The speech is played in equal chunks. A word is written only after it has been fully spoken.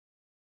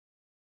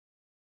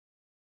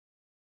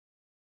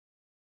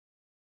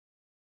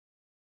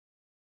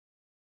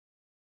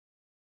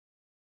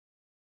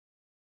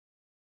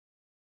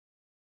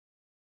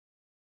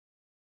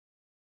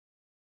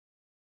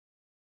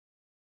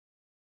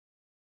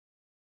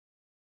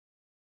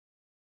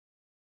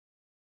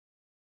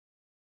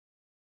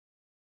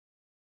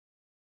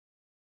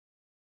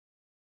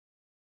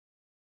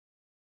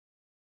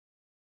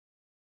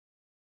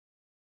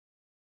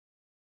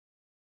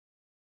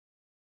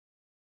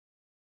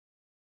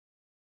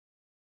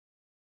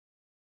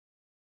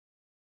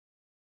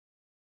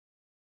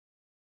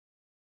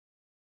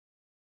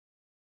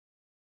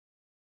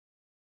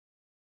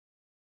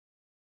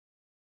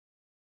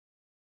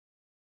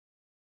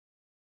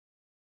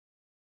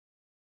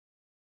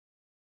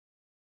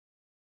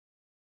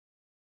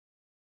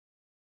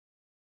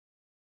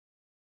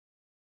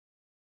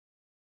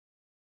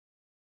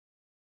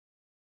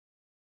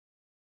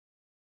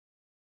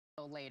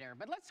later.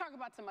 But let's talk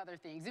about some other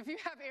things. If you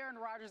have Aaron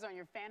Rodgers on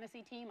your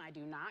fantasy team, I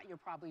do not. You're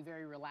probably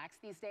very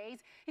relaxed these days.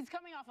 He's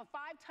coming off a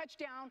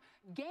 5-touchdown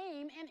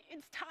game, and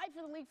it's tied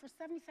for the league for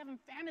 77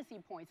 fantasy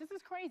points. This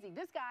is crazy.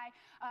 This guy,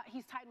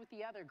 he's tied with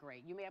the other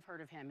great. You may have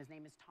heard of him. His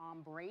name is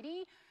Tom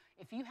Brady.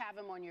 If you have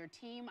him on your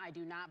team, I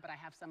do not, but I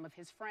have some of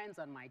his friends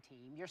on my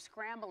team. You're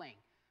scrambling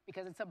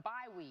because it's a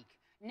bye week.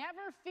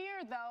 Never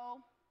fear,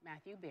 though.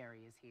 Matthew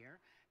Berry is here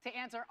to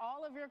answer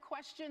all of your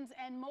questions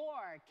and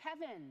more.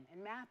 Kevin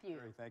and Matthew.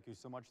 Thank you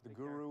so much. The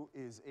guru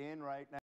is in right now.